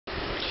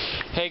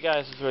Hey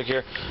guys, it's Rick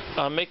here.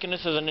 I'm making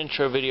this as an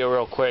intro video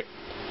real quick.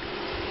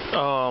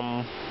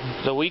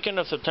 The weekend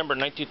of September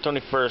 19th,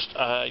 21st,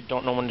 I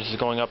don't know when this is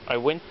going up. I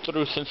went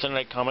through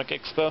Cincinnati Comic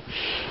Expo,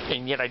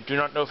 and yet I do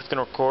not know if it's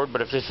going to record,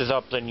 but if this is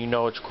up, then you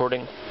know it's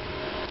recording.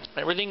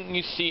 Everything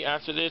you see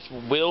after this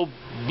will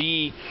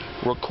be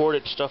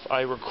recorded stuff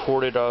I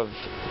recorded of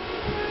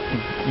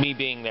me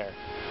being there.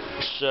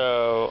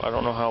 So, I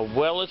don't know how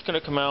well it's going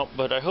to come out,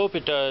 but I hope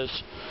it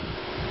does.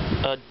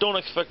 Don't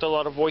expect a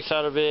lot of voice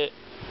out of it.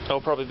 It'll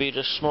probably be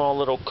just small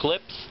little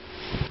clips.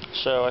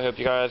 So I hope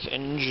you guys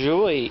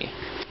enjoy.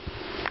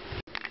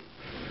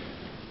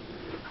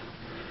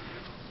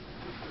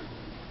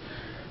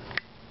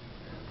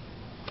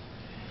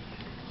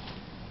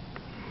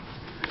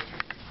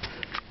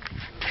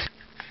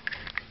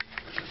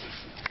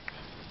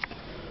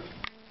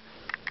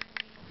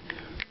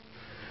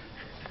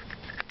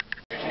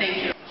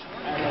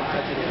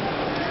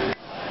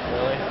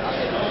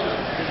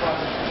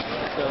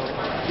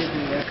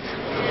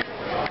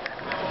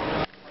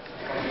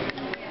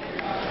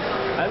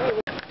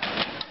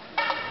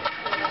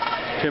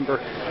 Timber.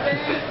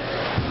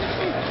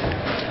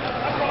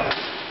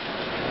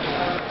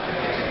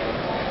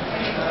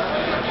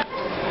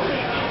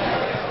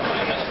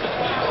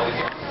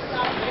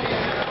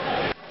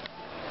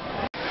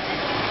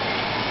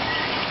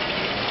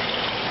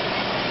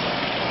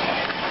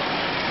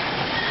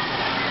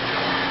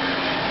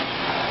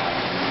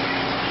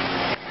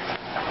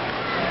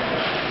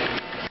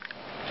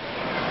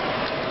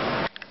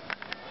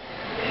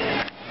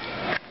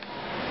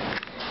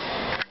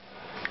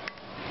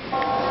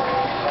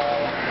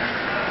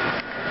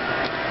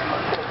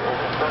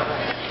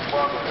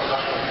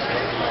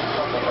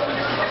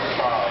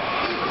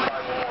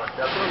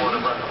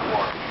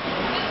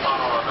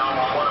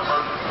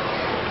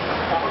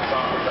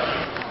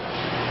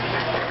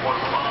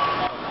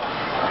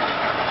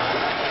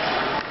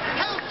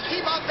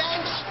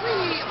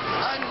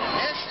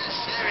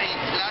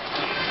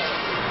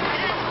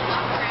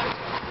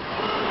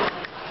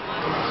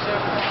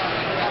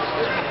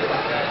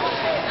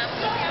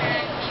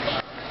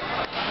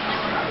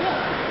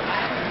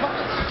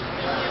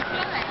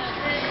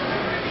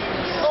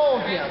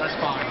 Yeah, that's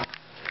fine.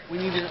 We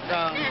need to, what's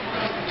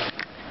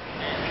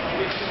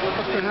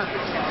going to happen?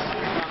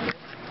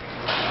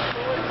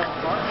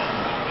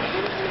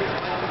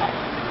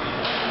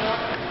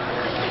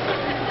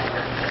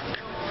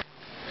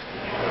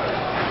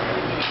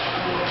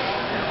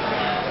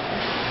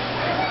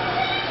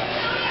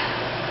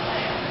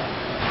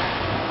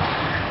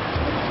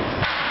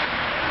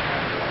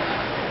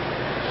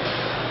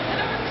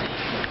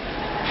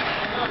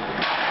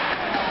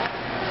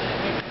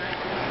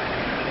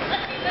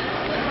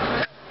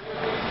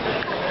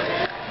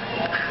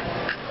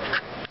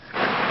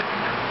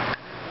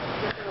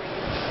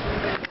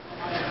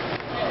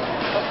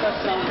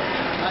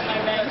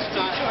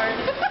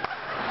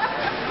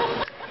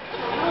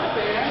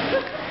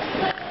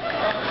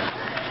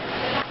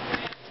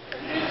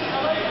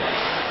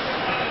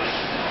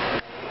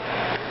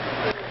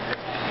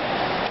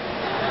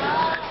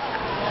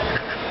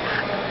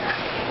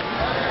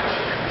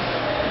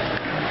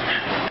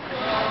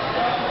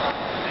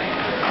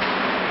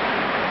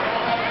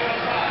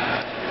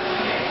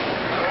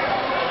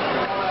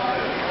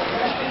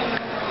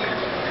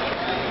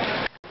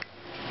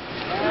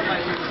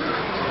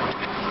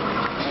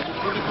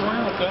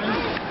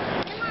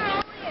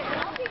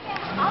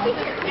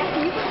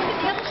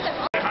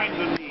 Behind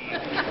the knee.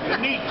 The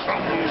knee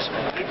crumbles,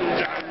 you go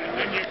down, and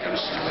then you can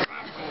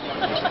scramble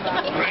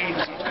the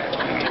brains of that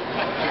knee.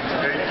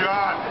 Hey,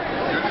 John,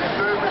 you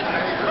deserve it,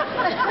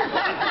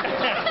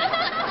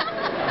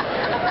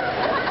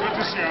 Good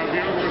to see you,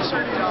 Albion. Good to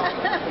see you.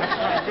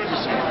 Good to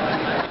see you.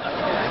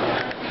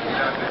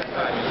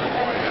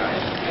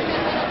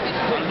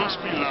 I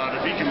must be loud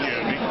if he can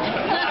hear me.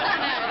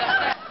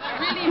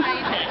 Really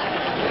amazing.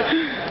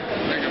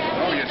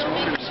 Oh, yes, I'm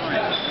going inside.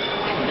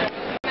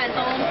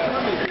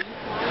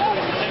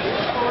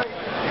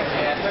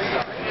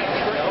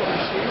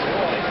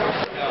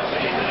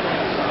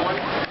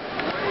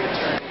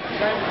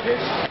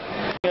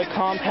 A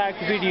compact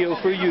video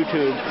for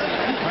YouTube.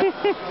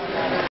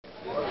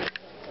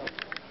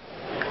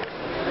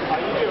 How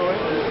you doing?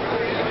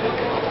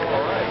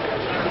 All right.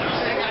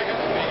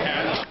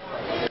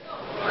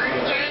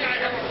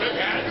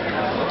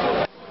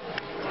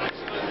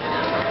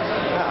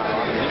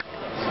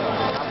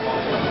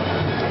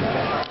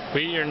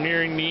 We are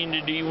nearing the end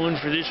of day 1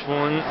 for this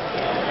one,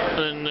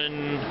 and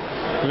then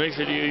the next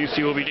video you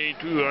see will be day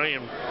 2. I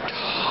am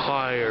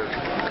tired.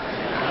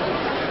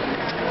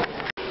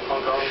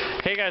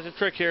 Hey guys,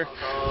 it's Rick here.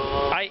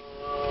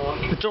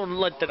 Don't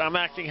let that. I'm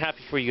acting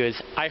happy for you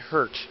guys. I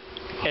hurt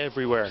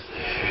everywhere.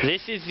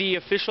 This is the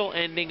official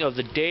ending of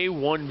the day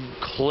 1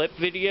 clip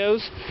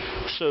videos.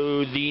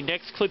 So the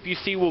next clip you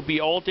see will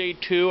be all day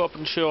 2 up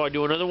until I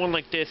do another one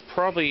like this,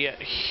 probably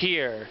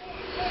here.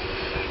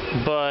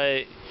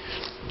 But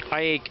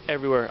I ache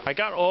everywhere. I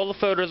got all the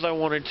photos I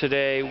wanted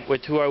today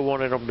with who I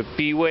wanted them to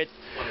be with.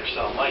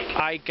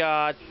 I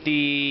got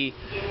the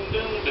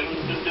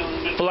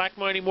Black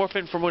Mighty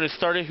Morphin from when it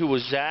started, who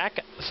was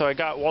Zach. So I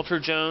got Walter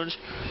Jones.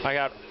 I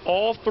got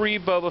all 3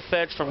 Boba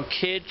Fett's from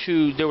Kid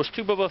to... There was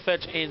 2 Boba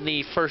Fett's in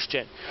the first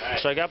gen.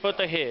 So I got both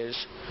of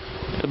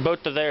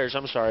theirs,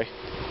 I'm sorry.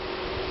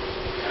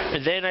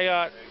 And then I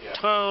got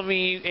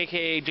Tommy,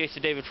 a.k.a.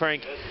 Jason David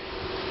Frank.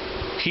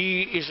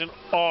 He is an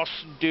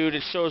awesome dude,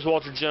 and so is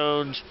Walter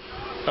Jones.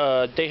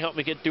 They helped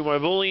me get through my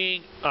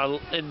bullying,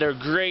 and they're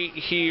great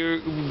here,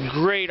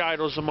 great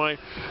idols of mine.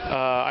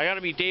 I got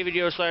to meet David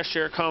Yost last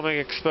year at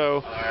Comic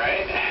Expo.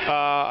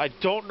 I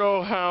don't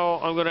know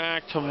how I'm going to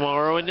act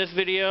tomorrow in this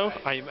video.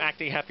 I am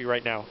acting happy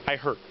right now. I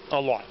hurt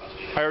a lot.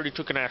 I already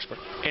took an aspirin,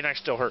 and I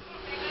still hurt.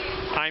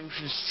 I'm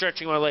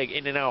stretching my leg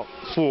in and out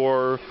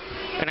for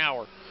an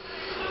hour.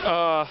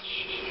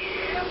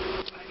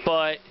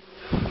 But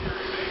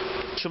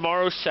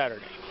tomorrow's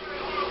Saturday,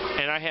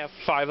 and I have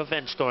 5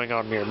 events going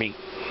on near me.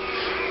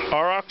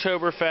 Our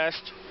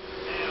Oktoberfest,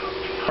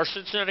 our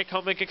Cincinnati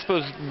Comic Expo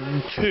is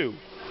 2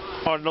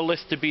 on the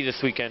list to be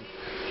this weekend.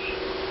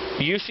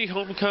 UC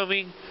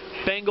Homecoming,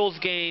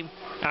 Bengals game,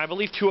 and I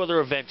believe 2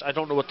 other events. I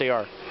don't know what they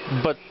are.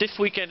 But this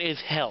weekend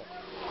is hell.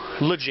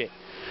 Legit.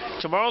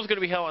 Tomorrow's going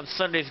to be hell, and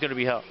Sunday's going to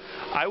be hell.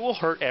 I will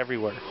hurt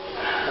everywhere.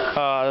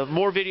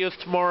 More videos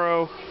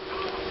tomorrow.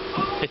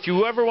 If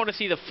you ever want to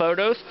see the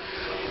photos,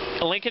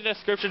 a link in the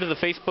description to the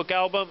Facebook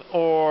album,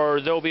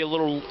 or there will be a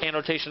little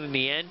annotation in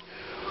the end.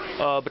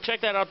 But check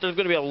that out. There's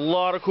going to be a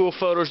lot of cool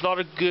photos. A lot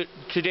of good.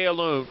 Today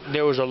alone,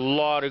 there was a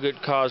lot of good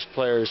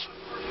cosplayers.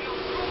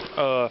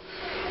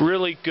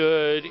 Really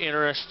good,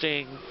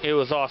 interesting. It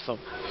was awesome.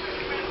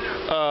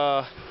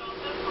 I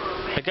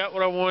got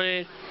what I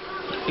wanted.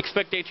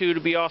 Expect day 2 to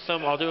be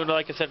awesome. I'll do,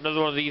 like I said,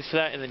 another one of these for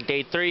that, and then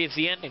day 3 is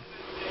the ending.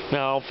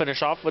 Now I'll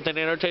finish off with an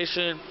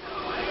annotation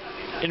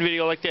in a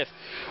video like this.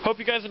 Hope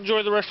you guys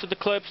enjoy the rest of the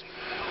clips.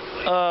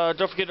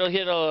 Don't forget to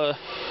hit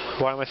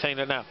why am I saying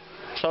that now?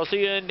 So I'll see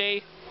you in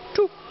day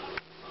 2.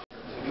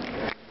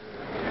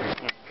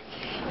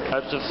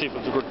 Let's just see if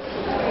it's good.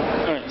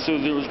 Alright, so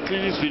there was a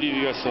previous video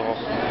you guys saw,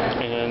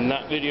 and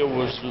that video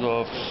was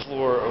the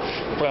floor of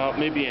about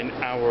maybe an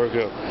hour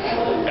ago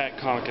at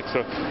Comic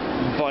Expo.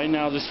 By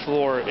now this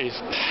floor is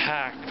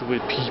packed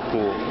with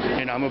people,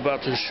 and I'm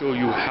about to show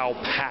you how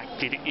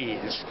packed it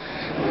is.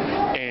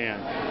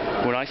 And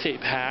when I say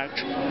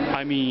packed,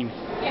 I mean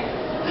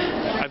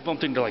I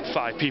bumped into like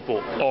 5 people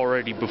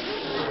already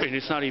before, and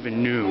it's not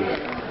even noon.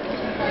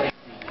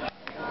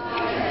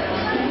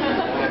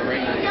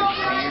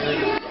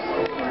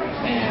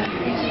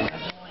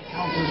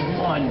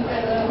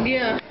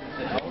 Yeah.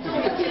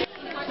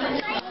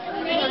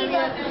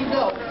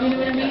 You know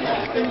what I mean?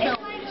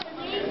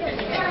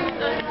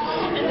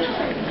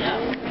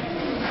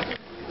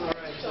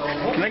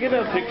 Can I get a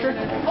picture?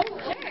 Oh,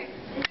 sure.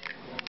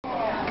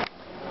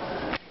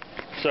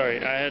 Sorry,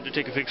 I had to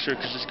take a picture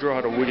because this girl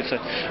had a wicked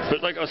set.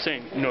 But like I was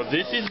saying, you know,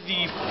 this is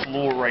the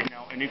floor right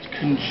now, and it's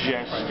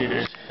congested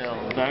as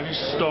hell. That is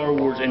Star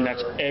Wars, and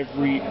that's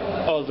every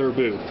other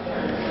booth.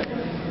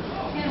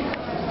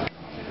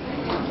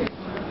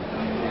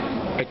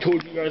 I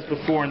told you guys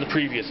before in the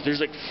previous, there's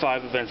like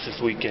 5 events this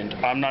weekend.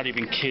 I'm not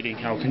even kidding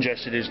how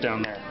congested it is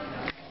down there.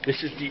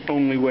 This is the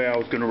only way I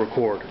was going to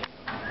record.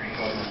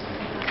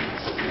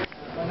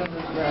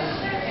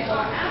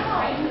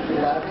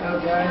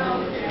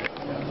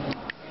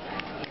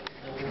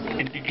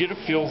 And to get a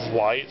feel of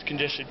why it's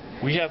congested,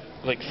 we have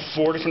like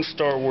 4 different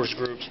Star Wars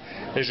groups.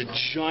 There's a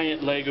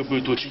giant Lego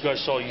booth, which you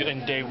guys saw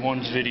in day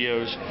 1's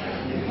videos.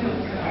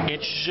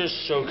 It's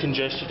just so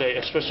congested today,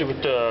 especially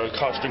with the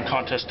costume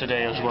contest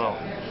today as well.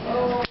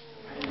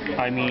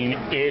 I mean,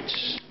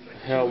 it's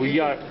hell. We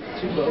have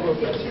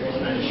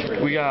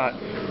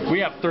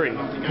 3.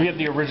 We have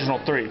the original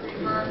 3.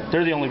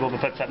 They're the only Boba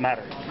Fett's that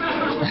matter.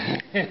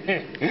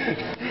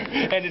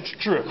 And it's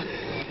true.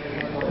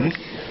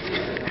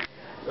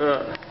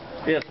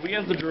 Yes, we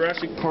have the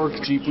Jurassic Park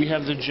Jeep, we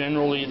have the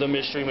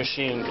Mystery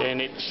Machine,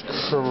 and it's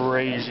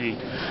crazy.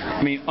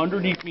 I mean,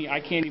 underneath me, I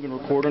can't even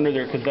record under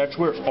there, because that's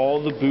where all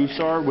the booths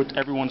are with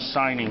everyone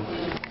signing.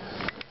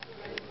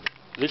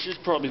 This is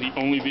probably the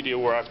only video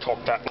where I've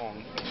talked that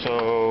long,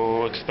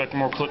 so expect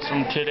more clips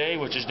from today,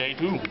 which is day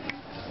 2.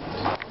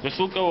 This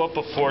will go up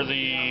before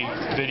the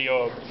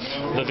video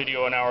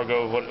an hour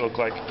ago of what it looked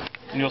like,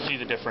 and you'll see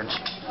the difference.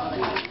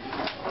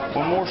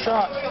 One more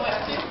shot.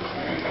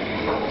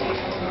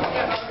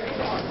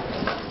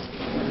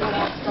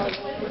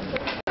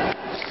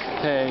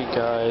 Hey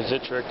guys,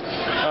 it's Rick.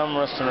 I'm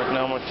resting right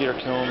now. My feet are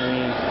killing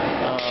me.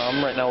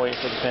 I'm right now waiting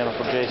for the panel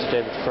for Jason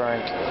David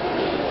Frank.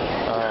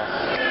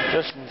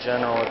 Just in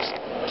general, it's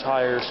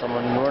tiresome,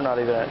 and we're not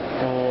even at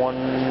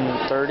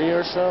 1:30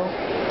 or so,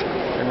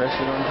 and this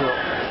is until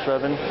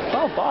 7.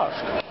 Oh, Bosk.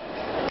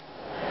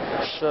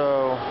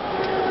 So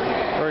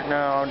right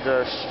now I'm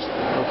just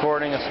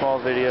recording a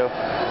small video.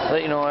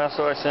 Let you know, I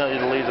sent you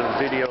the lead of the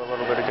video a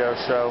little bit ago,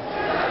 so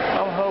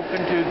I'm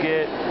hoping to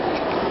get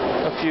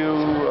a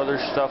few other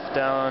stuff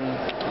down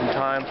in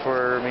time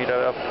for me to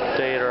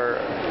update or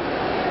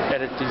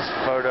edit these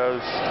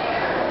photos.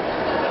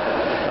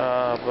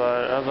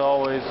 But as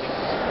always,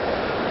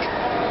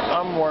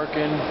 I'm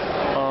working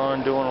on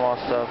chilling, doing a lot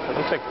of stuff. It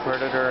looks like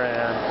Predator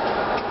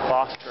and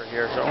Foster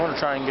here, so I'm going to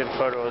try and get a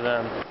photo of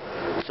them.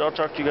 So I'll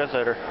talk to you guys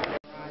later.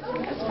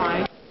 That's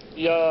fine.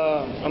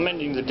 Yeah, I'm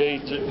ending the day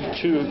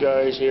 2,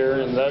 guys,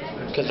 here, and that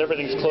because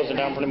everything's closing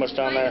down pretty much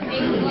down there.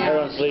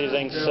 Everyone's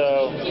leaving,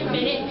 so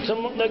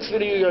next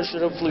video you guys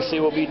should hopefully see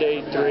will be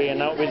day 3, and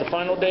that will be the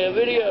final day of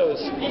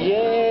videos.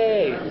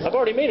 Yay! I've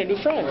already made a new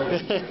friend.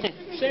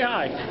 Say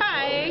hi.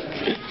 Hi.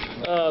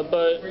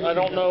 But I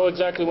don't know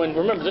exactly when.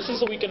 Remember, this is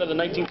the weekend of the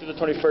 19th to the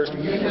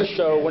 21st,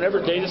 so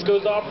whenever day this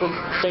goes off, from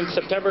think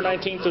September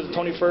 19th to the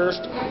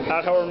 21st,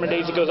 however many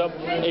days it goes up,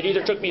 it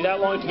either took me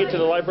that long to get to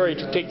the library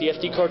to take the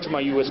SD card to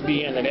my USB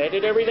and then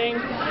edit everything,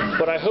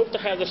 but I hope to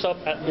have this up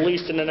at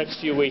least in the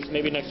next few weeks.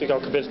 Maybe next week I'll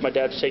convince my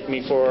dad to take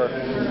me for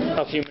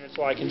a few minutes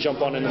while I can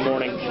jump on in the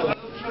morning.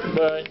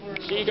 But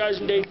see you guys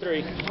in day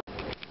 3.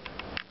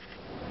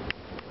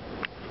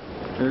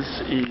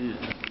 This is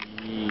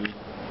the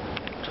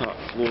top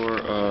floor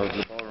of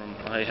the ballroom.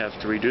 I have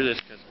to redo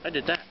this because I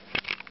did that.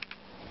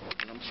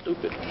 And I'm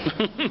stupid.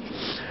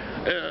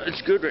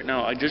 It's good right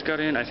now. I just got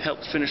in. I've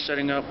helped finish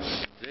setting up.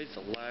 Today's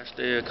the last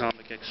day of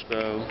Comic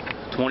Expo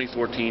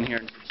 2014 here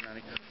in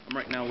Cincinnati. I'm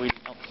right now waiting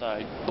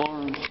outside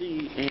Ballroom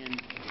C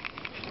and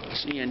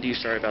CND.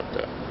 Sorry about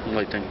the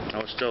light thing. I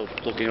was still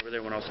looking over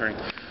there when I was turning.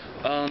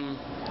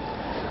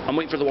 I'm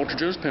waiting for the Walter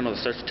Jones panel that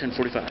starts at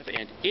 10:45,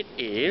 and it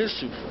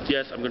is,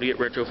 yes, I'm going to get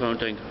retro phone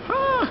thing,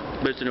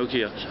 but it's a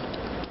Nokia,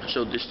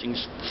 so this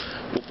thing's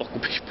will fuck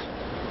with people.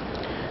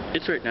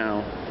 It's right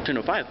now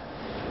 10:05,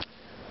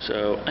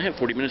 so I have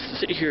 40 minutes to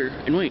sit here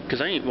and wait,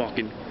 because I ain't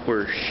walking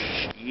for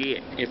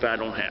shit if I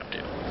don't have to.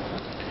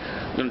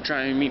 I'm going to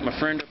try and meet my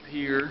friend up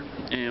here,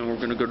 and we're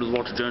going to go to the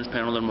Walter Jones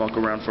panel, then walk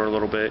around for a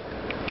little bit.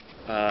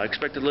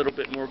 Expect a little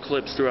bit more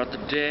clips throughout the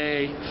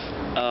day.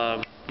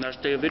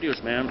 Last day of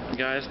videos, man,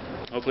 guys.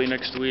 Hopefully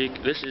next week.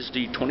 This is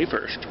the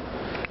 21st.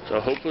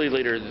 So hopefully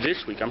later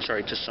this week, I'm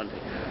sorry, it's just Sunday.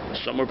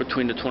 Somewhere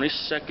between the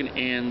 22nd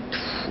and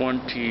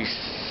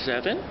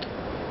 27th?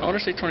 I want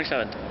to say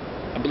 27th.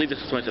 I believe this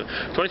is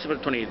 27th.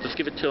 27th or 28th. Let's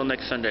give it till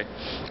next Sunday.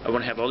 I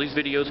want to have all these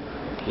videos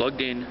plugged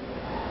in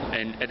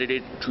and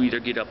edited to either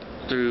get up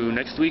through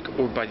next week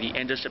or by the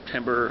end of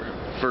September,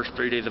 first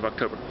 3 days of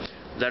October.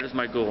 That is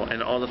my goal,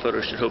 and all the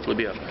photos should hopefully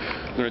be up.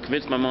 I'm going to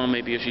convince my mom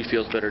maybe if she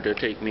feels better to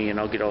take me, and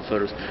I'll get all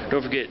photos.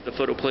 Don't forget, the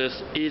photo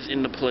playlist is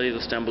in the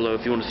playlist down below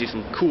if you want to see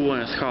some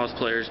cool-ass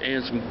cosplayers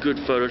and some good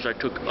photos I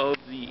took of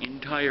the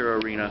entire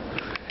arena.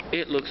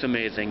 It looks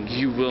amazing.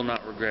 You will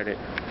not regret it.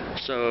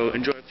 So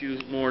enjoy a few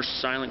more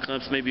silent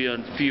clips, maybe a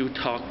few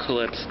talk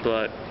clips,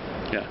 but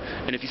yeah.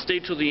 And if you stay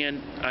till the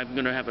end, I'm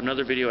going to have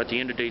another video at the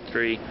end of day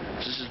 3.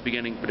 This is the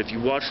beginning, but if you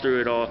watch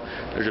through it all,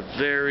 there's a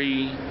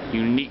very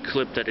unique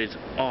clip that is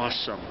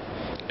awesome.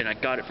 And I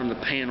got it from the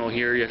panel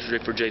here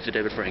yesterday for Jason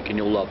David Frank, and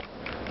you'll love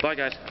it. Bye,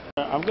 guys.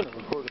 I'm going to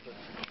record it.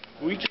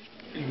 We just,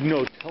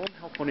 tell them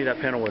how funny that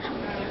panel was.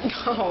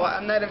 No,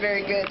 I'm not a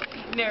very good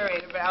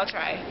narrator, but I'll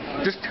try.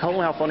 Just tell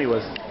them how funny it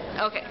was.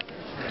 Okay.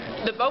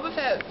 The Boba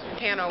Fett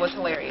panel was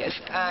hilarious.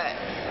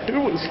 It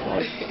was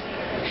funny.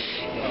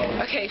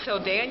 Okay, so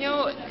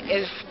Daniel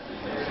is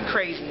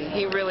crazy.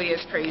 He really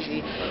is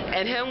crazy.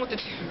 And him with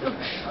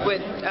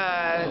with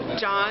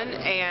John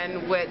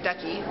and with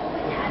Ducky.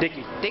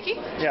 Dickie. Dickie?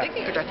 Yeah.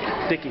 Dickie or Ducky?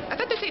 Dickie. I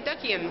thought they say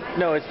Ducky and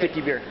No, it's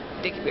Dickie Beer.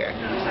 Dickie Beer.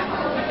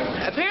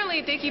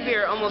 Apparently Dickie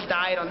Beer almost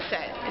died on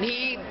set. And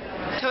he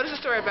told us a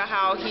story about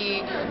how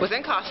he was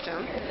in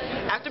costume.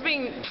 After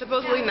being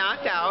supposedly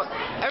knocked out,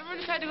 everyone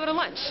decided to go to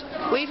lunch.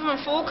 Leave him in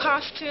full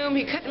costume.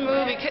 He couldn't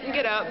move. He couldn't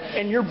get up.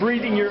 And you're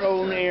breathing your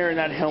own air in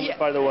that helmet, Yeah.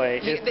 by the way.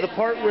 It's the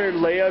part where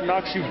Leia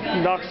knocks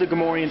the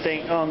Gamorrean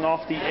thing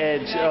off the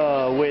edge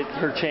with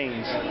her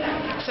chains.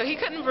 So he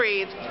couldn't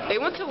breathe. They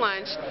went to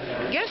lunch.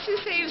 Guess who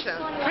saves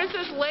him?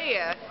 Princess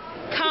Leia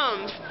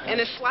comes and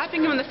is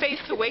slapping him in the face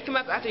to wake him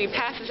up after he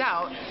passes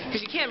out,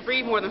 because you can't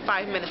breathe more than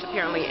 5 minutes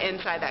apparently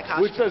inside that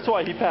costume. Which that's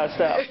why he passed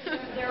out.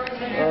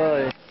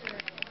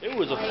 It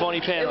was a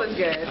funny panel. It was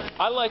good.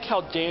 I like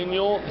how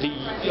Daniel,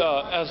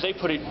 as they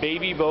put it,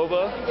 Baby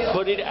Boba,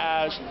 put it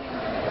as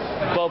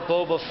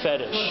Boba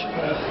Fetish.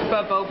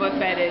 But Boba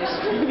Fetish.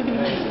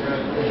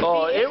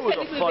 Oh, it was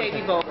a Technically fun.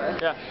 Baby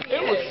Boba. Yeah,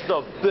 it was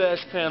the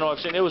best panel I've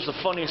seen. It was the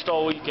funniest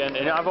all weekend,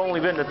 and I've only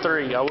been to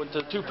 3. I went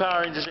to 2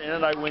 Power Rangers,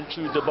 and I went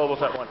to the Boba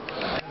Fett one.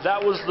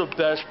 That was the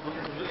best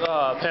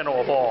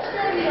panel of all,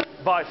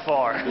 by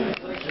far.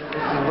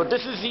 But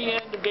this is the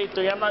end of day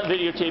 3. I'm not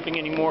videotaping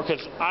anymore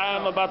because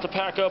I'm about to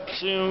pack up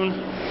soon.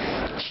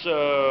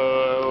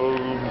 So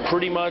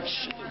pretty much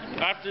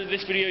after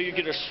this video, you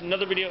get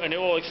another video, and it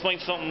will explain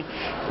something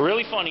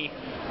really funny,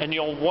 and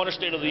you'll want to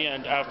stay to the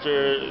end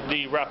after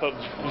the wrap-up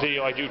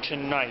video I do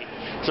tonight.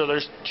 So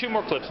there's 2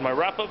 more clips, my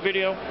wrap-up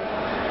video,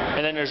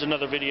 and then there's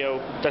another video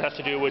that has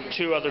to do with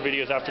 2 other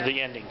videos after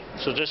the ending.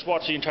 So just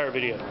watch the entire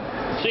video.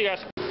 See you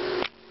guys.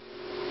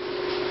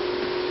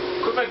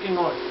 Quit making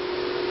noise.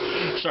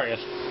 Sorry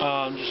guys,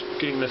 I'm just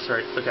getting this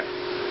right. Okay.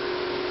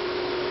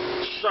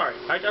 Sorry,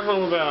 I got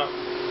home about,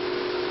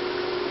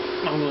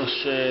 I'm going to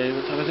say,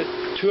 what time is it?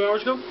 2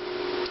 hours ago?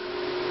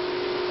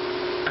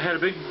 I had a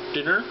big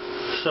dinner,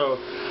 so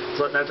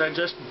letting that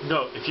digest.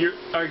 No, if you're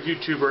a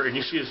YouTuber and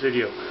you see this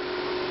video,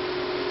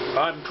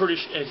 I'm pretty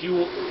sure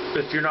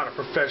if you're not a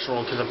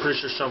professional, because I'm pretty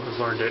sure some have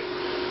learned it,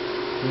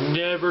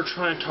 never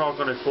try and talk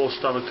on a full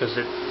stomach because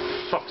it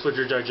fucks with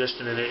your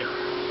digestion and it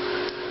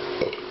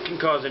can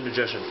cause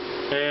indigestion.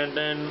 And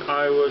then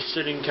I was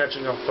sitting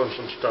catching up on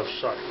some stuff,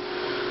 sorry.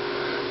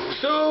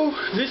 So,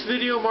 this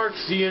video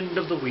marks the end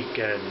of the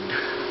weekend,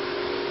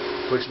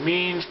 which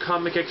means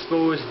Comic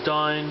Expo is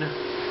done,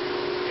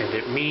 and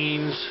it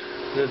means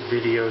the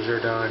videos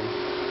are done.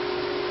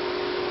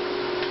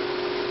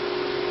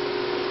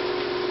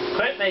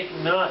 Quit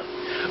making noise.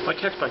 My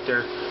cat's back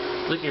there,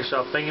 licking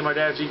herself, banging my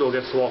dad's ego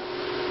against the wall.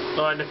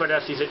 And if my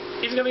dad sees it,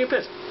 he's gonna get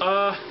pissed.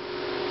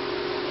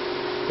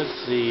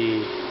 Let's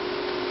see.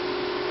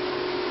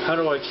 How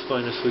do I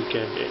explain this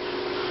weekend?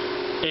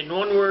 In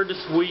one word,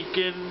 this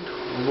weekend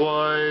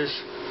was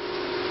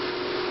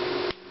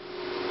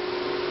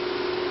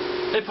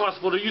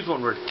impossible to use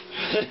one word.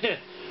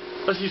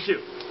 Let's use two.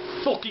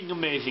 Fucking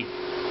amazing.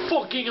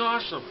 Fucking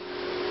awesome.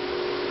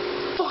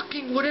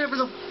 Fucking whatever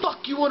the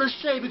fuck you want to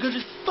say, because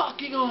it's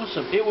fucking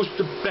awesome. It was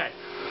the best.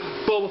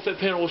 Boba Fett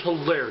panel was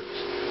hilarious.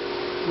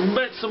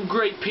 Met some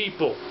great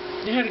people.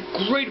 They had a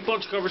great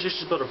bunch of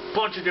conversations about a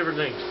bunch of different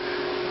things.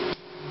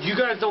 You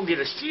guys don't get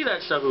to see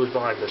that stuff. It was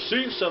behind the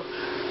scenes stuff.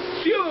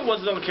 Few of it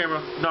wasn't on camera.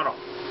 Not all.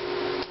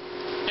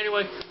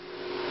 Anyway,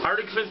 I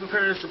already convinced my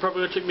parents they're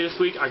probably going to take me this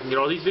week. I can get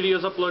all these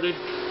videos uploaded.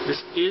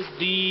 This is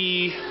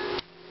the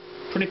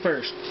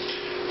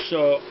 21st.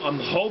 So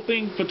I'm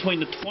hoping between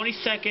the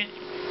 22nd,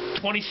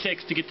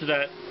 26th to get to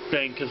that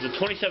thing, because the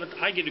 27th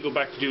I get to go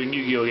back to doing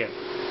Yu-Gi-Oh! Again.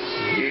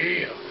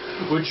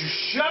 Yeah! Would you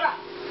shut up?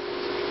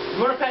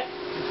 You want a pet?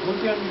 Want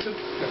to be on YouTube?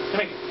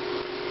 Come here.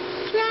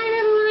 Subscribe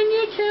everyone on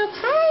YouTube.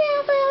 Hi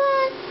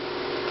everyone!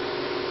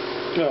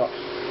 Oh.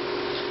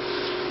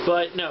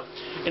 But no.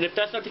 And if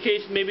that's not the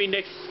case, maybe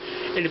next.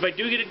 And if I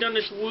do get it done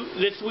this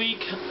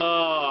week,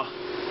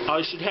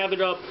 I should have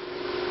it up.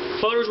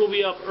 Photos will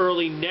be up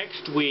early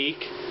next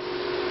week.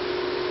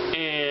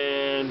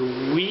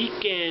 And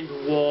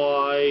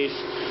weekend-wise,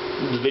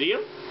 the video.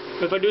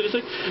 If I do this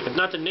week, if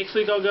not, the next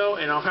week I'll go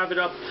and I'll have it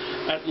up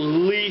at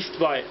least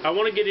by. I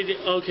want to get it.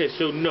 Okay,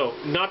 so no,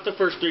 not the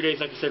first 3 days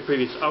like I said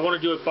previous. I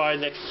want to do it by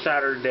next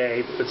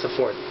Saturday. It's the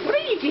 4th. What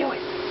are you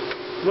doing?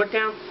 What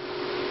down?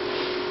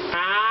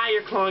 Ah,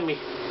 you're clawing me.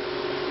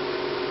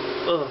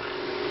 Ugh.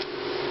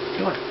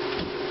 Come on.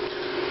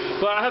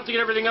 But I have to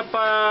get everything up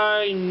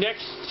by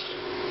next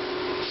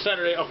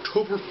Saturday,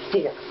 October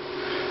 4th.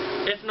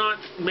 If not,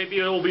 maybe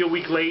it will be a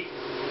week late.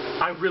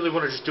 I really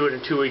want to just do it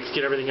in 2 weeks,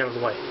 get everything out of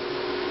the way.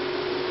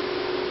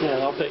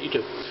 Yeah, I'll bet you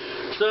too.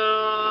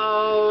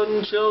 So,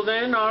 until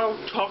then, I'll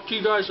talk to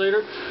you guys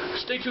later.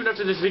 Stay tuned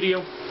after this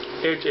video.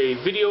 It's a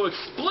video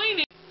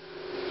explaining.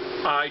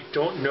 I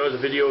don't know, the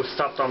video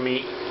stopped on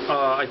me.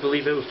 I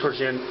believe it was towards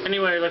the end.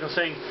 Anyway, like I'm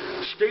saying,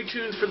 stay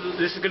tuned for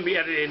this is going to be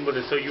edited in with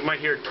it, so you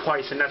might hear it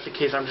twice, and that's the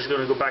case. I'm just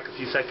going to go back a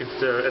few seconds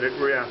to edit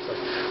react. So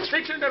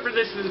stay tuned after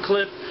this is the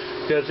clip,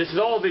 because this is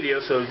all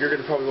video, so you're going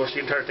to probably watch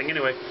the entire thing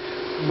anyway.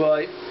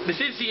 But this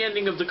is the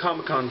ending of the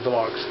Comic-Con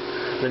vlogs.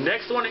 The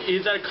next one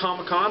is at a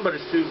Comic-Con, but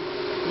it's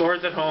or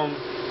it's at home.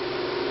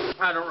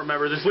 I don't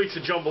remember. This week's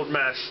a jumbled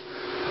mess.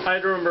 I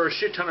had to remember a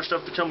shit ton of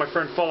stuff to tell my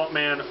friend Fallout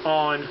Man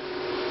on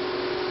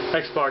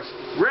Xbox.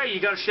 Ray, you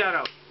got a shout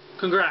out.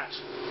 Congrats.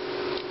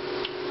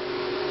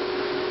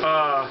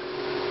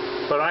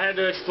 But I had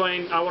to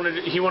explain.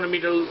 He wanted me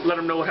to let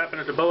him know what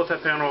happened at the Boba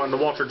Fett panel and the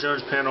Walter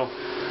Jones panel,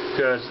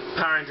 because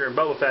Power Ranger and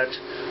Boba Fett,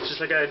 just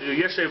like I had to do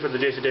yesterday for the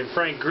Jason David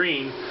Frank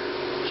Green.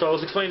 So I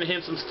was explaining to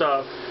him some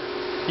stuff.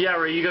 Yeah,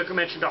 Ray, you got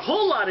mentioned a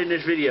whole lot in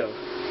this video.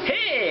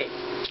 Hey!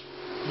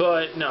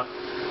 But no.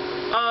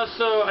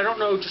 So I don't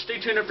know. Just stay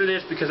tuned after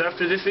this, because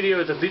after this video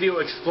is a video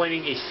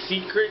explaining a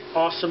secret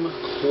awesome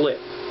clip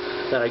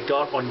that I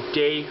got on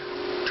day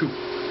 2.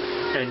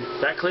 And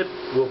that clip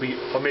will be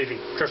amazing.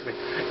 Trust me.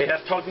 It has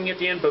talking at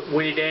the end, but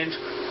when it ends,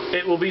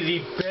 it will be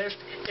the best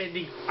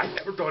ending I've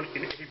ever done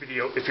in any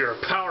video if you're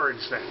a Power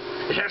Rangers fan.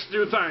 It has to do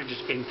with Power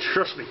Rangers, and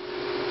trust me,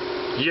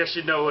 you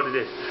should know what it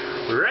is.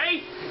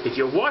 Ray, if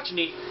you're watching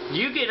it,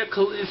 you get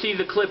to see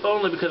the clip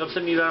only, because I'm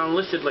sending you that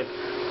unlisted link.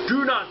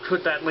 Do not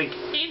put that link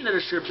in the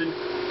description.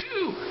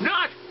 Do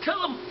not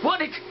tell them what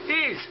it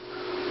is,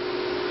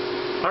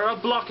 or I'll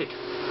block it.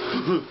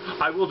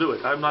 I will do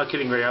it. I'm not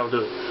kidding, Ray. I will do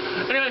it.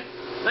 Anyway,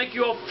 thank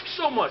you all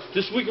so much.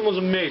 This weekend was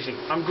amazing.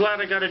 I'm glad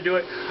I got to do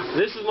it.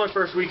 This is my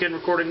first weekend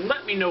recording.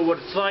 Let me know what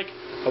it's like.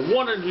 I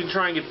wanted to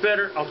try and get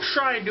better. I'll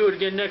try and do it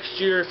again next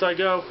year if I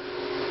go.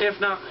 If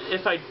not,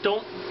 if I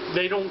don't,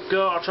 they don't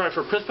go, I'll try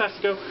for a press pass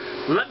to go.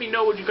 Let me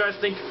know what you guys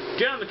think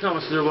down in the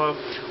comments below.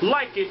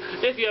 Like it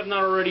if you have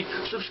not already.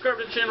 Subscribe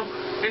to the channel.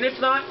 And if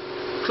not,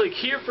 click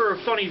here for a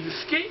funny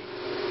skit.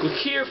 Click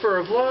here for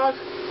a vlog.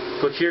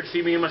 Click here to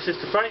see me and my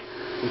sister fight.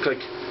 And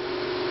click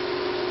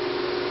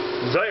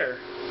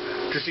there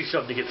to see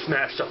something get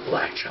smashed up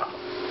Black Chop.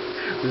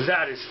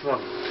 That is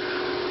funny.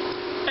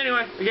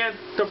 Anyway, again,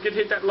 don't forget to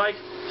hit that like,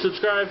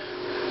 subscribe,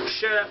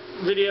 share that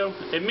video.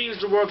 It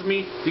means the world to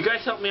me. You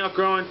guys helped me out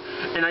growing.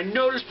 And I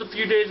noticed a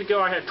few days ago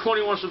I had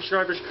 21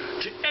 subscribers.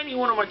 To any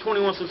one of my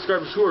 21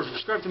 subscribers who are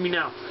subscribed to me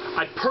now,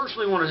 I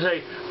personally want to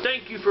say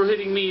thank you for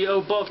hitting me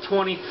above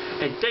 20.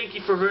 And thank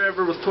you for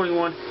whoever was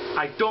 21.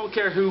 I don't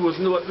care who was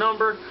what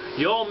number.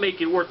 You all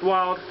make it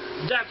worthwhile.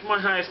 That's my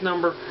highest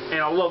number.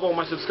 And I love all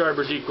my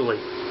subscribers equally.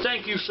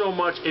 Thank you so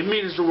much. It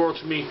means the world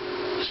to me.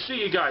 See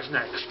you guys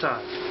next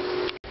time.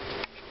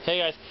 Hey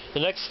guys,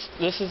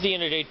 this is the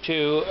end of day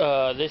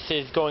 2. This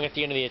is going at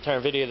the end of the entire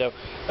video though,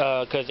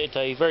 because it's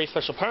a very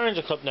special Power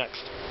Ranger clip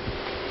next.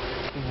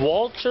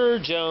 Walter,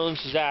 Jones,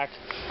 Zach,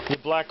 the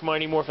Black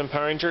Mighty Morphin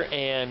Power Ranger,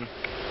 and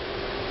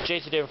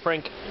Jason, David,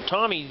 Frank,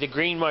 Tommy, the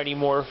Green Mighty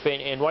Morphin,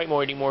 and White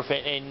Mighty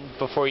Morphin, and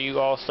before you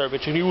all start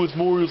bitching, he was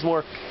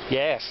more.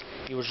 Yes,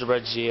 he was the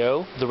Red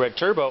Zeo, the Red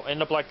Turbo,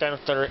 and the Black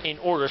Dinosaur that are in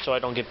order, so I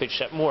don't get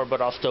bitched at more,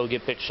 but I'll still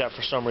get bitched at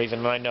for some reason,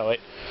 and I know it.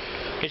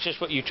 It's just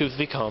what YouTube's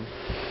become.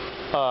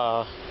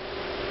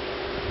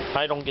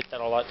 I don't get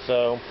that a lot,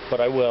 but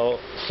I will.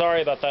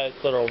 Sorry about that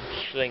little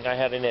thing. I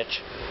had an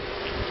itch.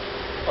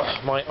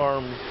 My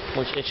arm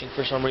was itching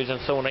for some reason,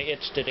 so when I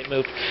itched it, it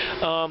moved.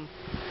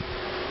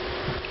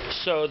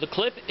 So the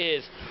clip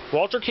is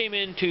Walter came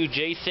into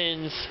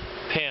Jason's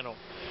panel,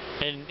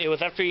 and it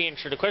was after he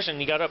answered a question.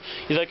 He got up.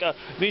 He's like,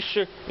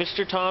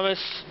 Mr.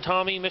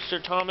 Tommy,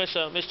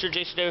 Mr.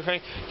 Jason, David,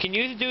 Frank, can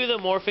you do the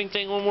morphing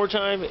thing one more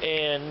time?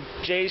 And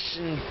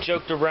Jason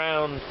joked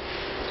around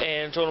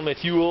and told him,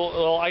 if you will,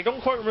 well, I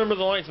don't quite remember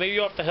the lines, maybe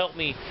you'll have to help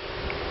me,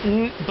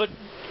 but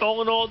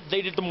all in all,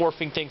 they did the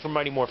morphing thing from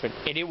Mighty Morphin,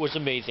 and it was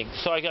amazing.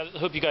 So I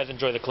hope you guys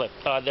enjoy the clip.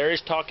 There is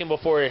talking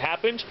before it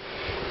happens,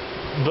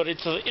 but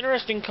it's an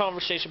interesting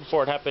conversation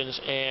before it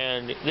happens,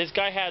 and this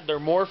guy had their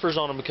morphers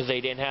on them because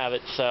they didn't have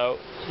it, so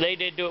they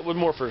did do it with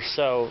morphers,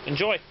 so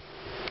enjoy.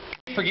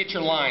 Forget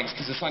your lines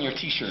because it's on your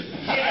t-shirt.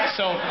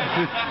 So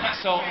I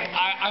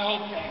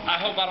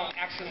hope I don't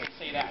accidentally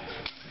say that.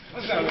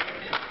 What's up? Ready?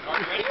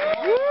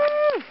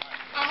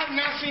 I have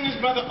not seen this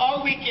brother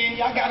all weekend.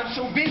 Y'all got him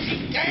so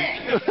busy. Dang.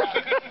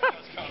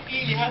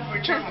 You have to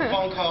return my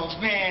phone calls.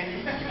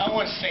 Man, I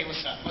want to say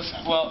what's up.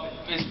 Well,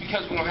 it's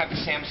because we don't have the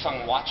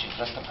Samsung watches.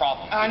 That's the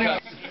problem. I know.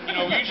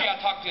 Usually I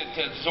talk to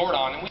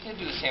Zordon, and we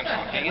did do the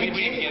Samsung thing.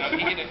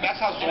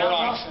 That's how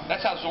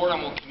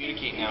Zordon will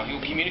communicate now. He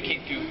will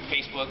communicate through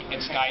Facebook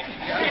and Skype.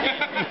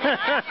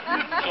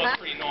 So it's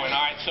pretty annoying.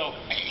 All right, so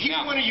he's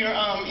one of your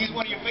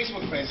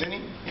Facebook friends, isn't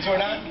he?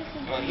 Zordon?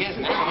 Well, he is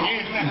now.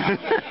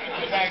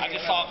 I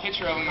just saw a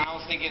picture of him, and I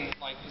was thinking,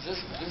 like, is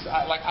this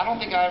I don't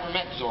think I ever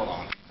met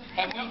Zordon.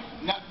 Have we?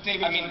 Not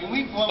David. I mean,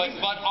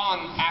 but on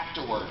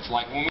afterwards,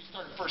 like when we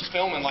started first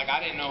filming, like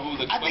I didn't know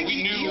who the. I think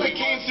he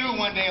came through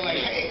one day,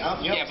 like, hey,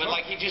 yeah, but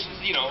like he just,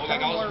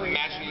 like I was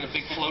imagining a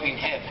big floating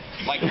head.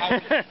 Like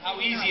how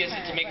easy is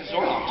it to make a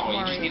Zordon toy?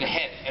 You just need a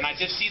head, and I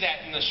did see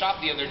that in the shop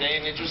the other day,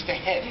 and it's just a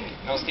head.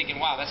 And I was thinking,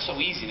 wow, that's so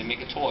easy to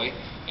make a toy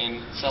and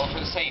sell it for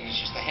the same.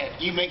 It's just a head.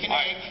 You make an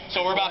egg.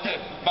 So we're about to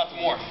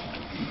morph.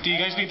 Do you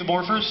guys need the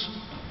morphers?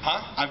 Huh?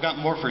 I've got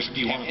morphers if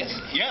you want them.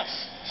 Yes.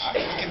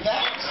 Look at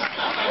that.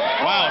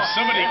 Wow,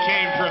 somebody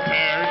came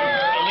prepared.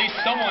 At least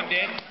someone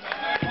did.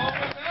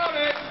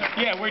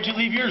 Yeah, where'd you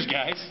leave yours,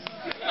 guys?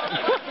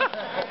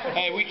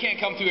 Hey, we can't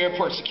come through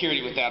airport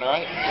security with that, all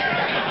right?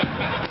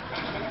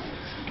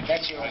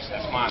 That's yours.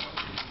 That's mine.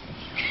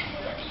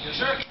 Yes,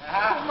 sir.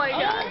 Oh my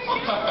God.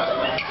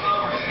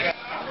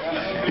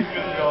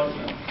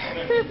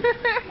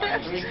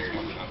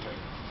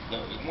 No,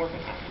 it's morphin'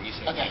 time. You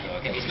say, okay.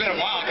 It's been a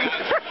while, guys.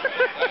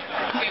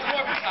 It's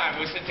morphin' time.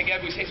 We sit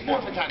together, we say it's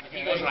morphin' time.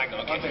 He goes and I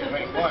go, okay.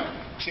 Ready? 1,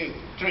 2,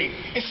 3.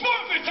 It's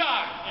morphin'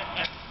 time!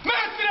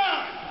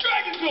 Mastodon!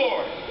 Dragon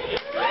Sword!